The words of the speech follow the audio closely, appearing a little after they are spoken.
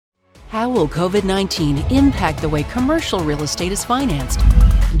How will COVID-19 impact the way commercial real estate is financed?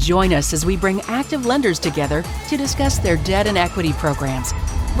 Join us as we bring active lenders together to discuss their debt and equity programs.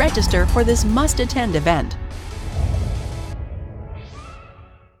 Register for this must-attend event.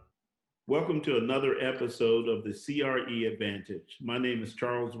 Welcome to another episode of the CRE Advantage. My name is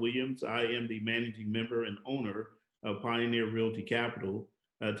Charles Williams. I am the managing member and owner of Pioneer Realty Capital.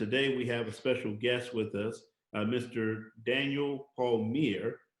 Today we have a special guest with us, Mr. Daniel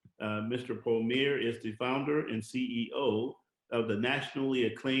Palmiere. Mr. Palmiere is the founder and CEO of the nationally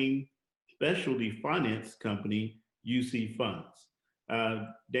acclaimed specialty finance company, UC Funds.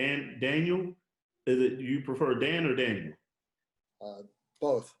 Daniel, you prefer Dan or Daniel?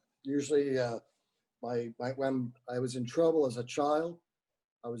 Both. Usually, when I was in trouble as a child,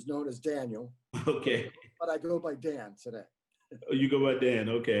 I was known as Daniel. Okay. But I go by Dan today. You go by Dan,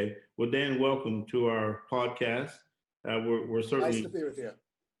 okay. Well, Dan, welcome to our podcast. We're certainly nice to be with you.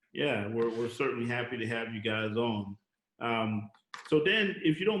 Yeah, we're certainly happy to have you guys on. So Dan,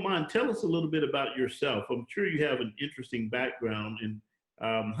 if you don't mind, tell us a little bit about yourself. I'm sure you have an interesting background. And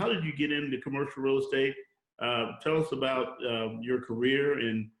how did you get into commercial real estate? Tell us about your career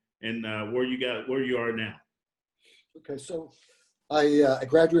and where you are now. Okay, so I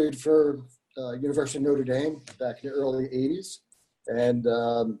graduated from University of Notre Dame back in the early 80s. And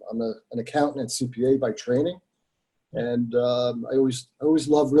I'm an accountant and CPA by training. And I always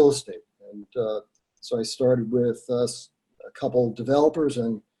loved real estate. And so I started with a couple developers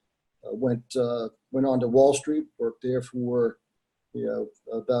and went on to Wall Street, worked there for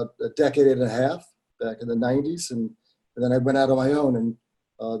about a decade and a half back in the 90s. And then I went out on my own in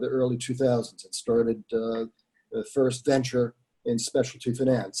the early 2000s and started the first venture in specialty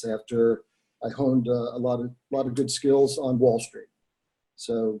finance after I honed a lot of good skills on Wall Street.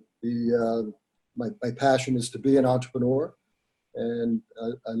 So my passion is to be an entrepreneur, and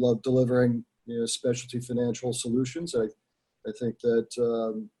I love delivering specialty financial solutions. I think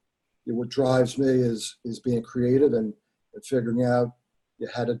that what drives me is being creative and figuring out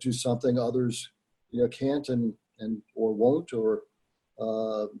how to do something others can't and or won't, or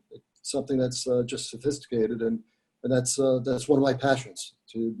something that's just sophisticated, and that's one of my passions,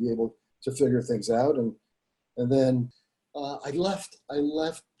 to be able to figure things out. And then I left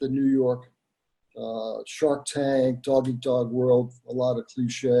the New York Shark Tank, dog eat dog world, a lot of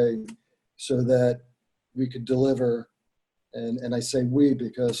cliche, so that we could deliver, and I say we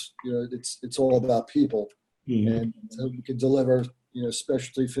because it's all about people, mm-hmm. And so we could deliver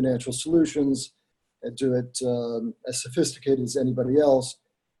specialty financial solutions and do it as sophisticated as anybody else,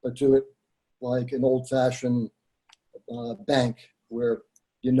 but do it like an old-fashioned bank where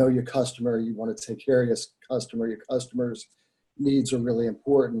your customer, you want to take care of your customer, your customer's needs are really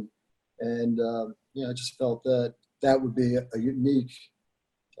important. And I just felt that would be a unique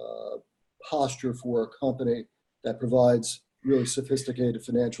posture for a company that provides really sophisticated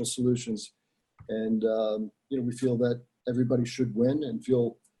financial solutions. And we feel that everybody should win and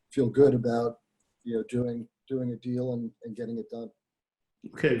feel good about doing a deal and getting it done.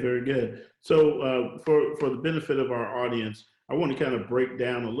 Okay, very good. So for the benefit of our audience, I want to kind of break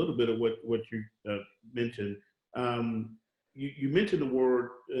down a little bit of what you mentioned. You mentioned the word,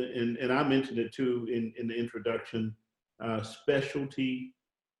 and I mentioned it too in the introduction, specialty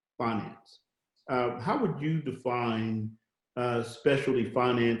finance. How would you define specialty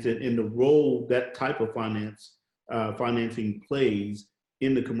finance and the role that type of financing plays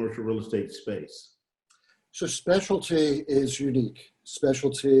in the commercial real estate space? So specialty is unique.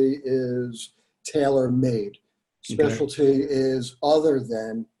 Specialty is tailor-made. Specialty is other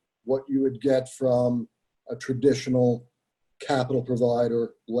than what you would get from a traditional capital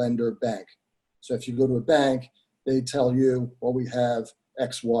provider, lender, bank. So if you go to a bank, they tell you, well, we have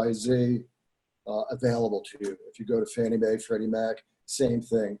X, Y, Z available to you. If you go to Fannie Mae, Freddie Mac, same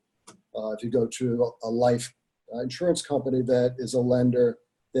thing. If you go to a life insurance company that is a lender,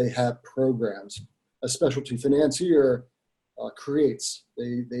 they have programs. A specialty financier creates,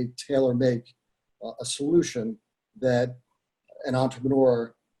 they tailor-make a solution that an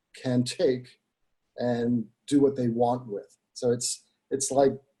entrepreneur can take and do what they want with. So it's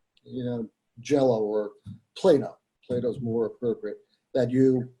like, Jell-O or Play-Doh. Play-Doh's more appropriate. That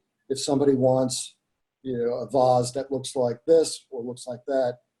if somebody wants, a vase that looks like this or looks like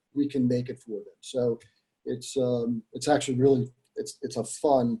that, we can make it for them. So it's actually really, it's a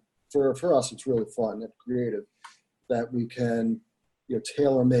fun, for us, it's really fun and creative that we can,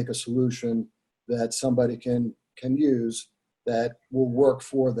 tailor make a solution that somebody can use that will work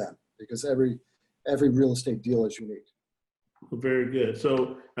for them, because every real estate deal is unique. Very good.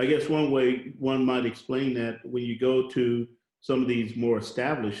 So I guess one way one might explain that, when you go to some of these more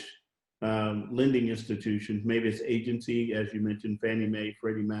established lending institutions, maybe it's agency, as you mentioned, Fannie Mae,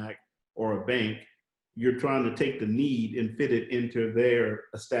 Freddie Mac, or a bank, you're trying to take the need and fit it into their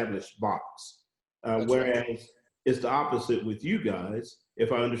established box. Whereas right. It's the opposite with you guys.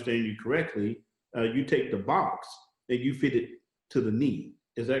 If I understand you correctly, you take the box and you fit it to the need.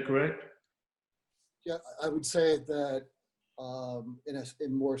 Is that correct? Yeah, I would say that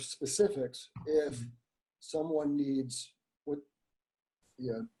in more specifics, if someone needs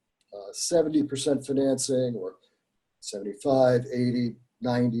 70% financing or 75, 80,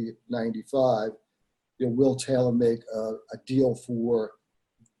 90, 95, we'll tailor make a deal for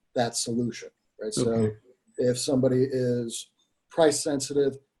that solution, right? Okay. So if somebody is price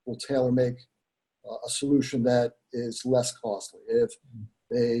sensitive, we'll tailor make a solution that is less costly. If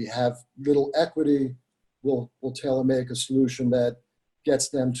they have little equity, we'll tailor make a solution that gets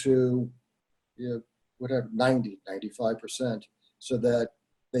them to whatever 90, 95%, so that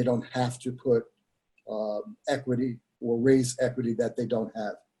they don't have to put equity or raise equity that they don't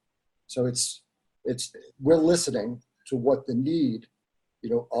have. So we're listening to what the need,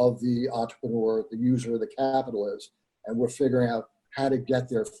 of the entrepreneur, the user of the capital is, and we're figuring out how to get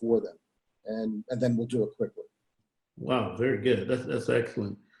there for them, and then we'll do it quickly. Wow, very good. That's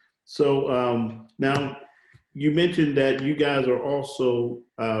excellent. So now you mentioned that you guys are also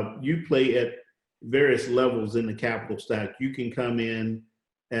you play at various levels in the capital stack. You can come in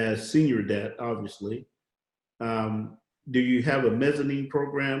as senior debt, obviously. Do you have a mezzanine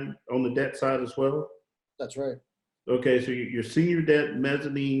program on the debt side as well? That's right. Okay, so you're senior debt,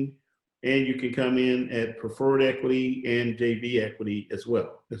 mezzanine, and you can come in at preferred equity and JV equity as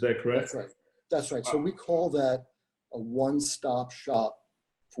well. Is that correct? That's right. That's right. So we call that a one-stop shop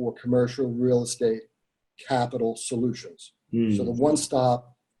for commercial real estate capital solutions. So the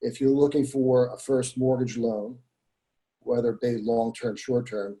one-stop, if you're looking for a first mortgage loan, whether it be long-term,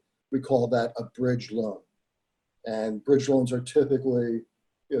 short-term, we call that a bridge loan. And bridge loans are typically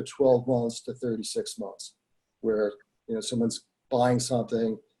 12 months to 36 months, where someone's buying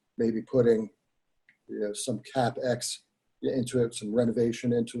something, maybe putting some CapEx into it, some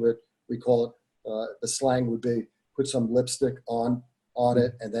renovation into it. We call it, the slang would be put some lipstick on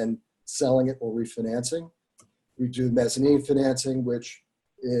it and then selling it or refinancing. We do mezzanine financing, which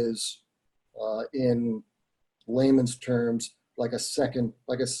is in layman's terms like a second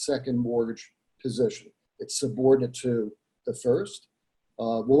mortgage position. It's subordinate to the first.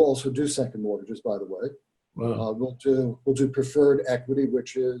 We'll also do second mortgages, by the way. Wow. We'll do preferred equity,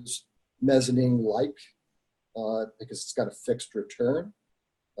 which is mezzanine-like, because it's got a fixed return.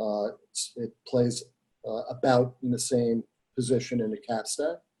 It plays about in the same position in the cap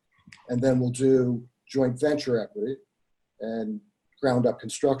stack. And then we'll do joint venture equity and ground up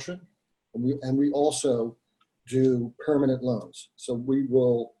construction. And we also do permanent loans. So we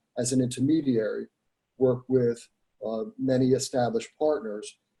will, as an intermediary, work with many established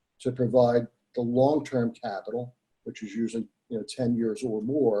partners to provide the long-term capital, which is usually 10 years or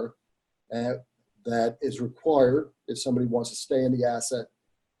more, that is required if somebody wants to stay in the asset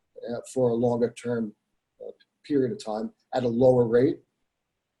for a longer term period of time at a lower rate,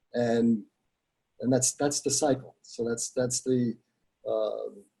 and that's the cycle. So that's the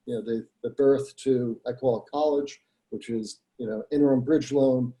the birth to, I call it college, which is interim bridge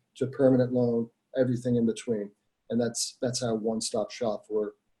loan to permanent loan, everything in between, and that's our one-stop shop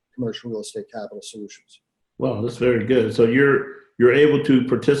for commercial real estate capital solutions. Wow, that's very good. So you're able to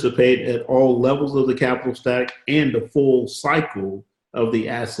participate at all levels of the capital stack and the full cycle of the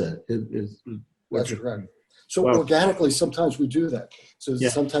asset. That's correct. So organically, sometimes we do that. So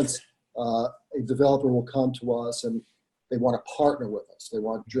sometimes a developer will come to us and they want to partner with us. They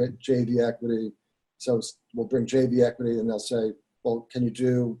want JV equity. So we'll bring JV equity and they'll say, well, can you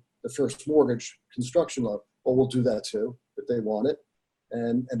do the first mortgage construction loan? Well, we'll do that too, if they want it.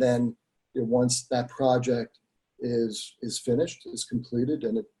 And then once that project is finished, is completed,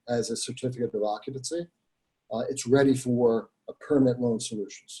 and it has a certificate of occupancy, it's ready for a permanent loan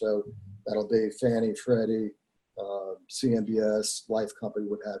solution. So that'll be Fannie, Freddie, CMBS, Life Company,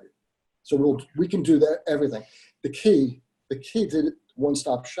 what have you. So we can do that, everything. The key to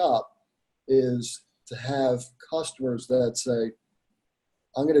one-stop shop is to have customers that say,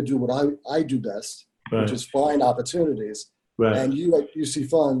 I'm going to do what I do best, right, which is find opportunities. Right. And you at UC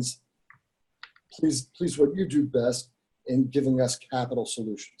Funds, please what you do best in giving us capital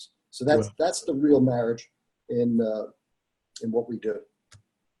solutions. So that's the real marriage in what we do.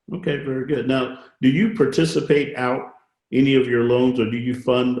 Okay, very good. Now, do you participate out any of your loans, or do you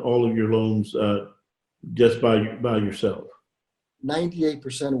fund all of your loans just by yourself?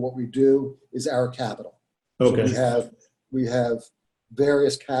 98% of what we do is our capital. Okay. So we have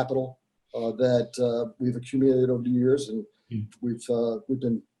various capital that we've accumulated over the years, and we're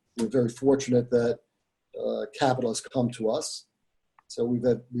very fortunate that capital has come to us. So we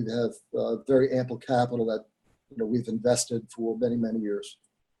have very ample capital that we've invested for many, many years.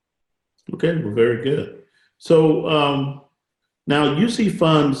 Okay, well, very good. So now UC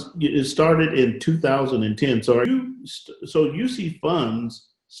Funds it started in 2010. So UC Funds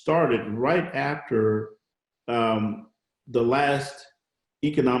started right after the last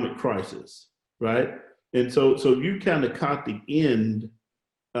economic crisis, right? And so you kind of caught the end,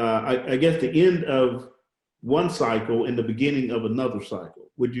 I guess the end of one cycle and the beginning of another cycle.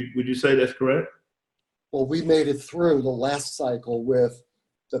 Would you say that's correct? Well, we made it through the last cycle with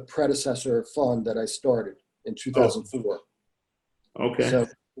the predecessor fund that I started in 2004. Okay. So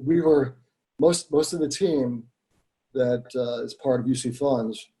we were most of the team that is part of UC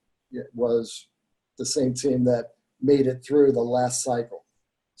Funds was the same team that made it through the last cycle.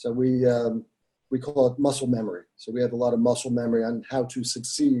 So we call it muscle memory. So we have a lot of muscle memory on how to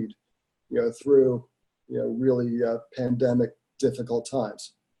succeed, through really pandemic difficult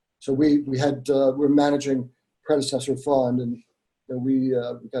times. So we're managing predecessor fund, and we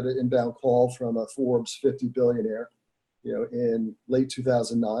got an inbound call from a Forbes 50 billionaire, in late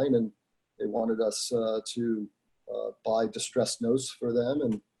 2009, and they wanted us to buy distressed notes for them.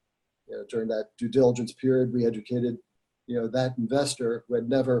 And during that due diligence period, we educated that investor who had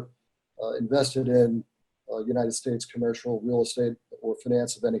never invested in United States commercial real estate or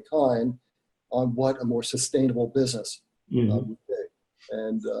finance of any kind on what a more sustainable business would be.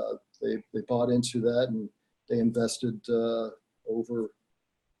 And they bought into that, and they invested over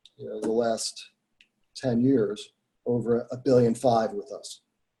the last 10 years over $1.5 billion with us.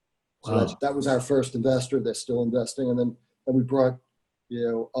 So Wow. that was our first investor. They're still investing, and then we brought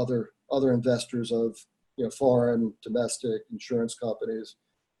other investors of foreign, domestic insurance companies,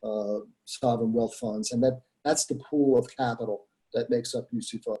 sovereign wealth funds, and that's the pool of capital that makes up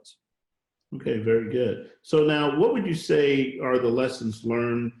UC Funds. Okay, very good. So now, what would you say are the lessons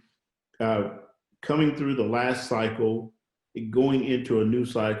learned coming through the last cycle, going into a new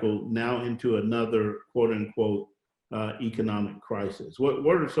cycle, now into another quote unquote economic crisis?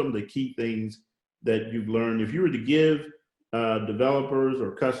 What are some of the key things that you've learned? If you were to give developers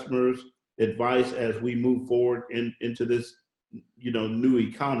or customers advice as we move forward into this new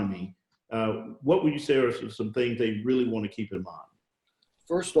economy, what would you say are some things they really want to keep in mind?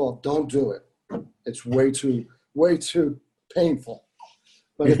 First off, don't do it. It's way too painful.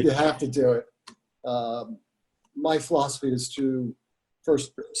 But if you have to do it, my philosophy is to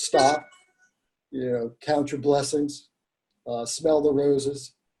first stop, count your blessings, smell the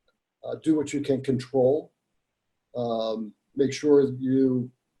roses, do what you can control, make sure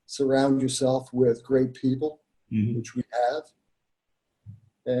you surround yourself with great people, which we have.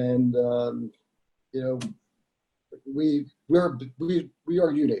 And, we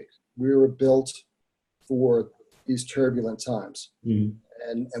are unique. We were built for these turbulent times.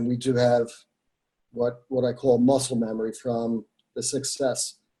 And we do have what I call muscle memory from the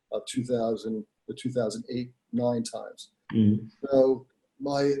success of the 2008-9 times. So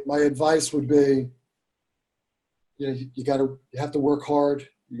my advice would be, you have to work hard.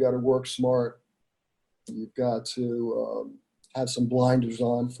 You got to work smart. You've got to have some blinders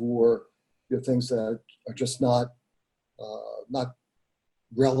on for things that are just not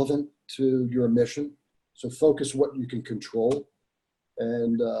relevant to your mission. So focus what you can control,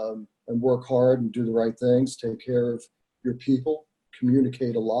 and work hard and do the right things. Take care of your people.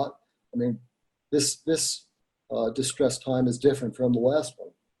 Communicate a lot. I mean, this distressed time is different from the last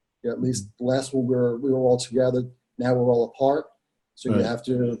one. At least the last one we were all together. Now we're all apart. So right. You have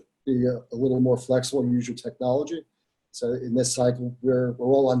to be a little more flexible and use your technology. So in this cycle, we're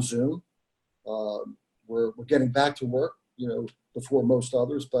all on Zoom. We're getting back to work, before most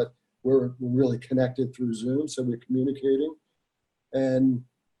others, but we're really connected through Zoom. So we're communicating, and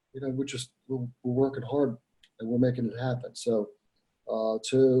we're working hard, and we're making it happen. So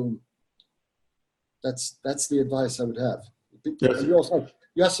that's the advice I would have. Yes. You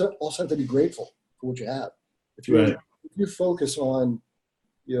also have to be grateful for what you have. If you focus on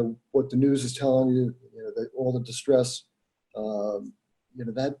what the news is telling you, all the distress,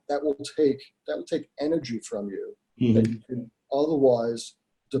 that will take energy from you that you can otherwise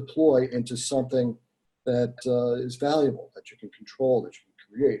deploy into something that is valuable, that you can control, that you can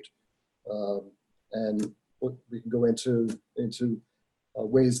create, and we can go into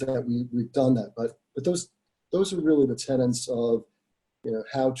ways that we've done that. But those are really the tenets of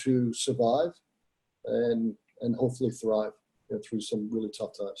how to survive and hopefully thrive through some really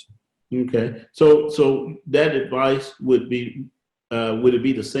tough times. Okay, so that advice would be would it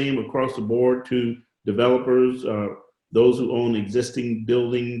be the same across the board to developers, those who own existing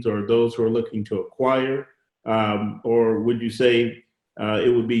buildings, or those who are looking to acquire? Or would you say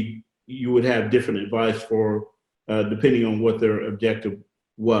it would be, you would have different advice for depending on what their objective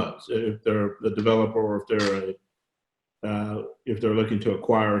was, if they're a developer, or if they're looking to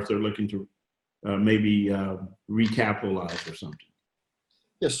acquire, if they're looking to maybe recapitalize or something?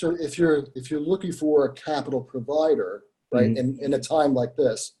 Yes, so if you're looking for a capital provider, right, in a time like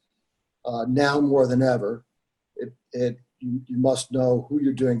this, now more than ever, you must know who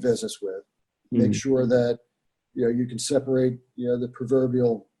you're doing business with. Make sure that you can separate the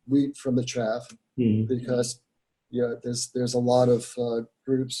proverbial wheat from the chaff, because there's a lot of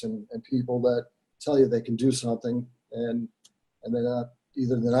groups and people that tell you they can do something, and they're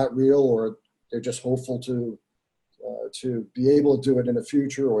not real, or they're just hopeful to be able to do it in the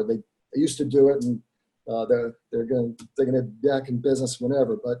future, or they used to do it, and they're going to be back in business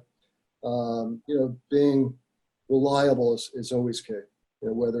whenever. But being reliable is always key.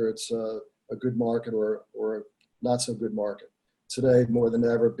 Whether it's a good market or not so good market. Today, more than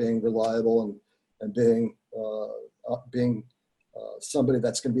ever, being reliable and being somebody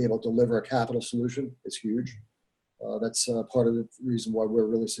that's going to be able to deliver a capital solution is huge. That's part of the reason why we're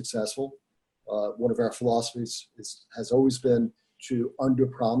really successful. One of our philosophies has always been to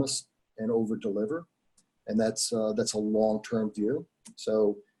under-promise and over-deliver, and that's a long-term view.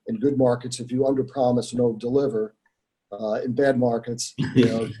 So in good markets, if you under-promise and over-deliver, in bad markets,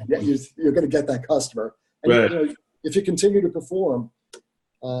 you're going to get that customer. And right. If you continue to perform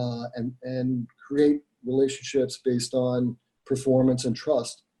and create relationships based on performance and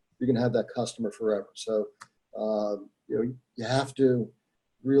trust, you're going to have that customer forever. So you have to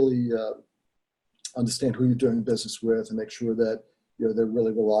really understand who you're doing business with and make sure that they're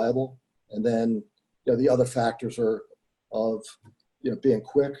really reliable. And then the other factors are of being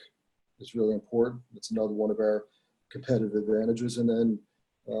quick is really important. It's another one of our competitive advantages. And then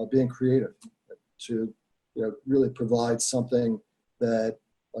being creative to really provide something that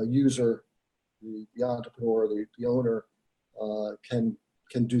a user, the entrepreneur, the owner can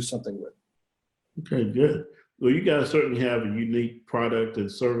do something with. Okay, good. Well, you guys certainly have a unique product and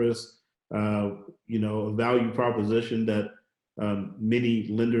service, a value proposition that many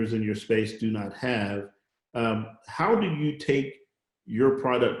lenders in your space do not have. How do you take your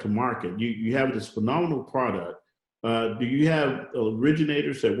product to market? You have this phenomenal product. Do you have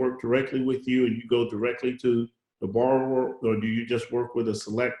originators that work directly with you and you go directly to the borrower, or do you just work with a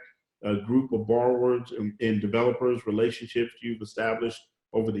select group of borrowers and developers, relationships you've established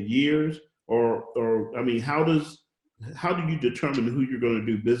over the years? Or I mean, how do you determine who you're going to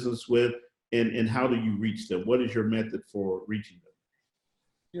do business with, and how do you reach them? What is your method for reaching them?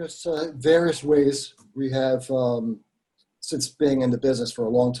 Yes, various ways. We have, since being in the business for a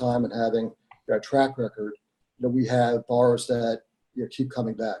long time and having a track record, we have borrowers that keep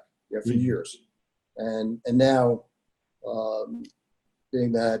coming back for years. And now,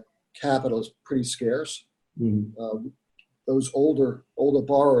 being that capital is pretty scarce, those older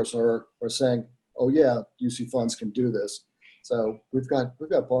borrowers are saying, "Oh yeah, UC Funds can do this." So we've got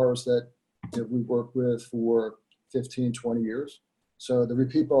borrowers that we work with for 15, 20 years. So the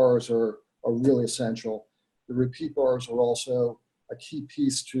repeat borrowers are really essential. The repeat borrowers are also a key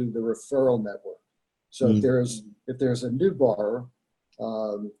piece to the referral network. So if there's a new borrower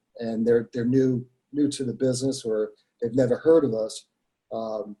and they're new to the business, or they've never heard of us,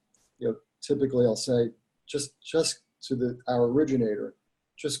 typically I'll say just to our originator,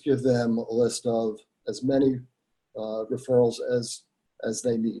 just give them a list of as many referrals as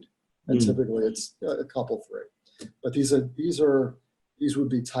they need, and typically it's a couple, three. But these would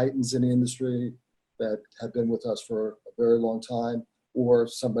be titans in the industry that have been with us for a very long time, or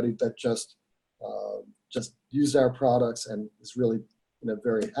somebody that just used our products and is really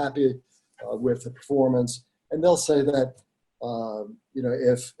very happy with the performance. And they'll say that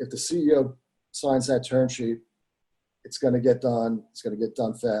if the CEO signs that term sheet, it's going to get done. It's going to get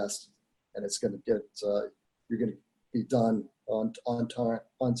done fast, and it's going to get you're going to be done on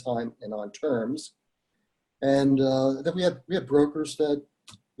time and on terms. And then we have brokers that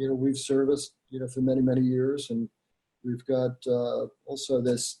we've serviced for many years, and we've got also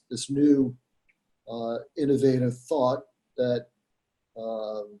this new innovative thought that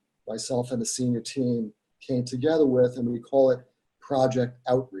myself and the senior team came together with, and we call it Project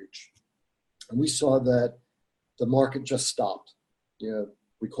Outreach. And we saw that the market just stopped.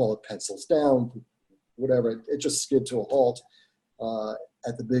 We call it pencils down, whatever. It just skid to a halt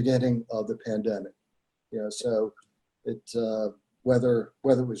at the beginning of the pandemic. So it whether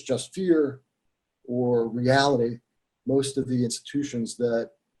it was just fear or reality, most of the institutions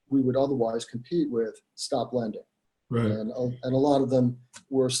that we would otherwise compete with stopped lending. Right. And a lot of them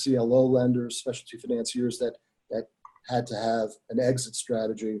were CLO lenders, specialty financiers that had to have an exit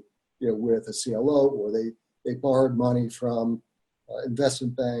strategy, with a CLO, or they borrowed money from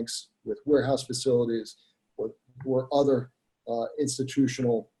investment banks with warehouse facilities or other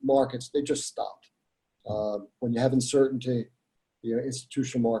institutional markets. They just stopped. When you have uncertainty,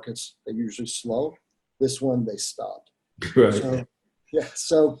 institutional markets, they usually slow. This one, they stopped. Right. So, yeah.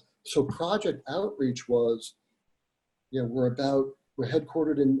 So Project Outreach was, we're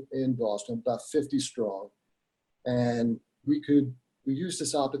headquartered in Boston, about 50 strong, and we used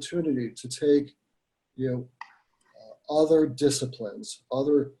this opportunity to take, other disciplines,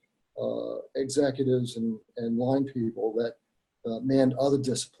 other executives and line people that manned other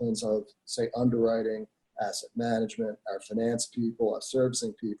disciplines of, say, underwriting, asset management, our finance people, our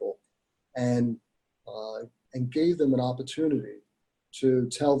servicing people, and gave them an opportunity to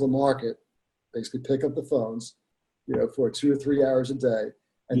tell the market, basically pick up the phones, for 2 or 3 hours a day,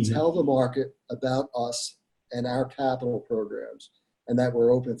 and tell the market about us and our capital programs, and that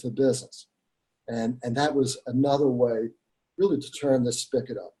we're open for business. And that was another way really to turn this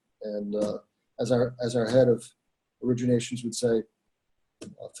spigot up. And as our head of originations would say,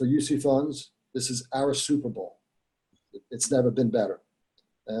 for UC funds, this is our Super Bowl. It's never been better.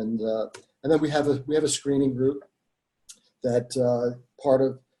 And then we have a screening group that part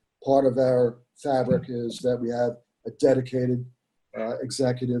of our fabric is that we have a dedicated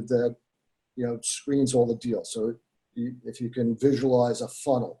executive that screens all the deals. So if you can visualize a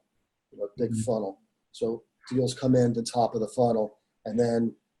funnel, big funnel. So deals come in the top of the funnel, and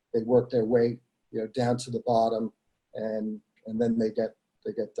then they work their way down to the bottom, and then they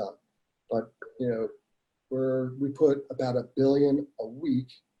get done. But we put about $1 billion a week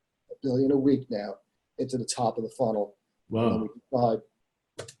now into the top of the funnel. Wow. And then we decide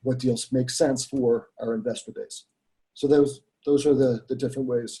what deals make sense for our investor base. So those are the different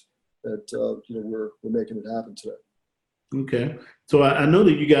ways that we're making it happen today. Okay. So I know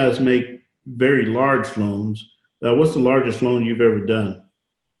that you guys make very large loans. What's the largest loan you've ever done?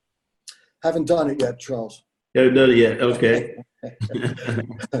 Haven't done it yet, Charles. Haven't done it yet. Okay.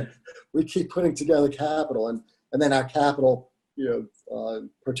 We keep putting together capital, and then our capital,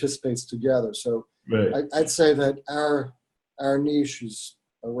 participates together. So right. I'd say that our niche is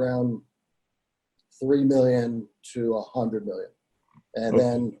around $3 million to $100 million, and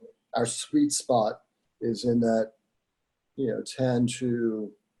then our sweet spot is in that 10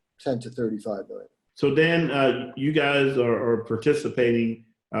 to 35 million. So Dan, you guys are participating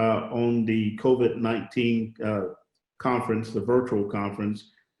on the COVID-19 conference, the virtual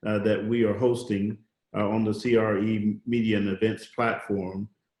conference that we are hosting on the CRE Media and Events platform.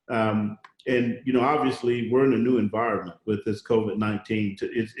 And obviously we're in a new environment with this COVID-19.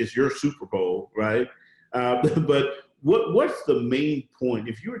 It's your Super Bowl, right? But what's the main point?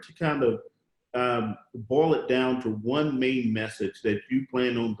 If you were to kind of boil it down to one main message that you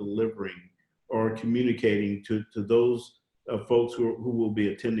plan on delivering or communicating to those folks who will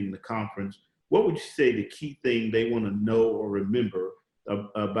be attending the conference, what would you say the key thing they want to know or remember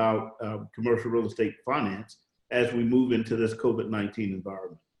about commercial real estate finance as we move into this COVID-19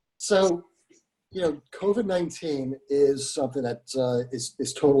 environment? So, COVID-19 is something that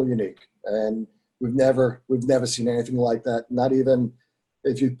is totally unique, and we've never seen anything like that. Not even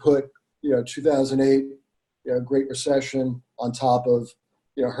if you put 2008 Great Recession on top of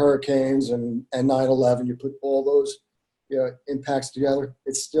hurricanes and 9/11, you put all those impacts together,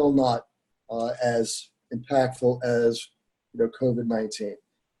 it's still not as impactful as COVID-19.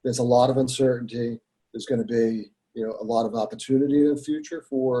 There's a lot of uncertainty. There's going to be a lot of opportunity in the future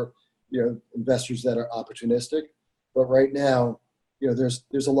for investors that are opportunistic. But right now,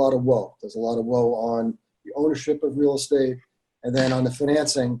 there's a lot of woe. There's a lot of woe on the ownership of real estate, and then on the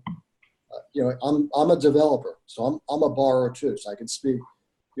financing. I'm a developer, so I'm a borrower too. So I can speak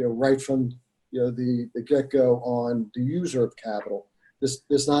right from the get-go on the user of capital.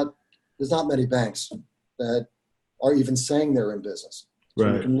 There's not many banks that are even saying they're in business. So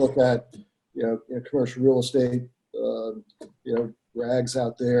right. You can look at commercial real estate rags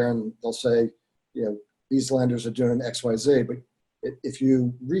out there, and they'll say these lenders are doing X, Y, Z. But if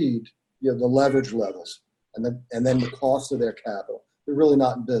you read the leverage levels and then the cost of their capital, they're really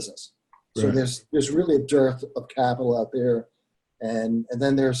not in business. So right. there's really a dearth of capital out there, and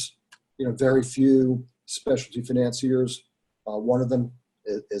then there's very few specialty financiers. One of them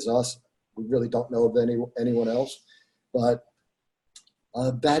is us. We really don't know of anyone else, but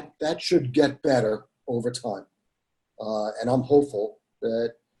that should get better over time. And I'm hopeful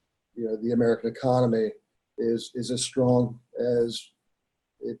that the American economy is as strong as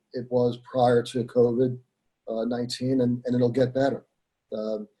it was prior to COVID-19, and it'll get better.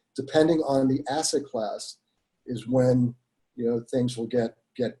 Depending on the asset class is when, things will get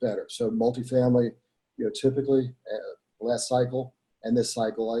better. So multifamily, typically last cycle and this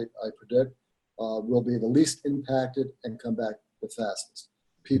cycle, I predict, will be the least impacted and come back the fastest.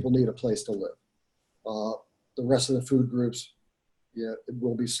 People need a place to live. The rest of the food groups, it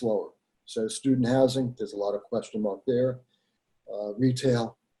will be slower. So student housing, there's a lot of question mark there.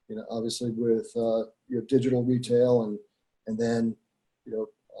 Retail, obviously with digital retail and then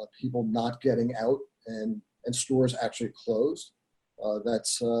people not getting out and stores actually closed.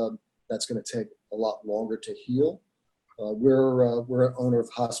 That's going to take a lot longer to heal. We're an owner of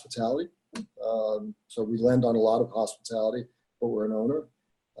hospitality, so we lend on a lot of hospitality, but we're an owner.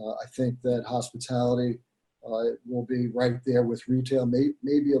 I think that hospitality will be right there with retail,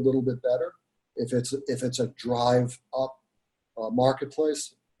 maybe a little bit better. If it's a drive up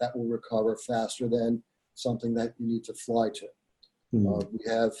marketplace, that will recover faster than something that you need to fly to. We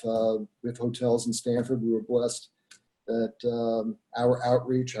have hotels in Stanford. We were blessed that our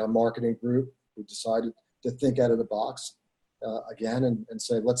outreach, our marketing group, we decided to think out of the box again and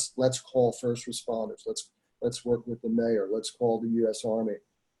say, let's call first responders. Let's work with the mayor. Let's call the U.S. Army.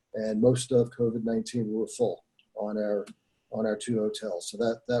 And most of COVID-19 we were full on our two hotels. So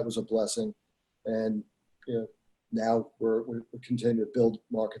that was a blessing. And now we're continuing to build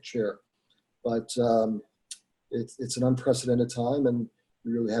market share. But it's an unprecedented time, and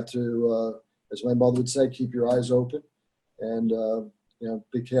you really have to, as my mother would say, keep your eyes open and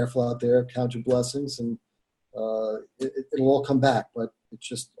be careful out there, count your blessings, and it'll all come back. But it's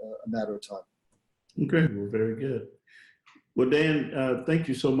just a matter of time. Okay, well, very good. Well, Dan, thank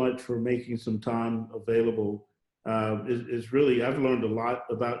you so much for making some time available. It's really, I've learned a lot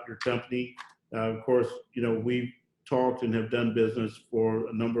about your company. Of course, we've talked and have done business for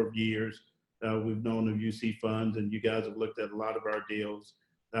a number of years. We've known of UC Funds, and you guys have looked at a lot of our deals.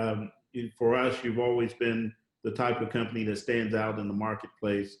 For us, you've always been the type of company that stands out in the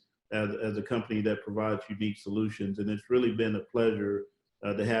marketplace as a company that provides unique solutions. And it's really been a pleasure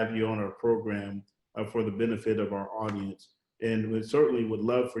to have you on our program for the benefit of our audience. And we certainly would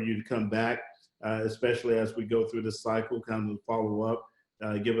love for you to come back, especially as we go through this cycle, kind of follow up,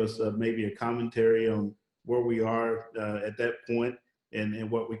 give us maybe a commentary on where we are at that point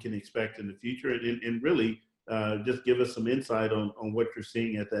and what we can expect in the future. And really just give us some insight on what you're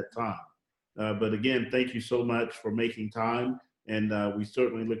seeing at that time. But again, thank you so much for making time. And we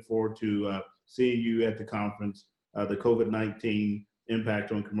certainly look forward to seeing you at the conference, the COVID-19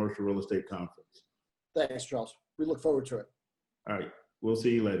 Impact on Commercial Real Estate Conference. Thanks, Charles. We look forward to it. All right. We'll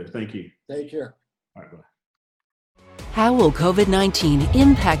see you later. Thank you. Take care. All right. Bye. How will COVID-19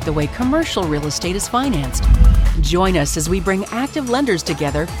 impact the way commercial real estate is financed? Join us as we bring active lenders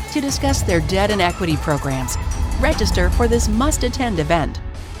together to discuss their debt and equity programs. Register for this must-attend event.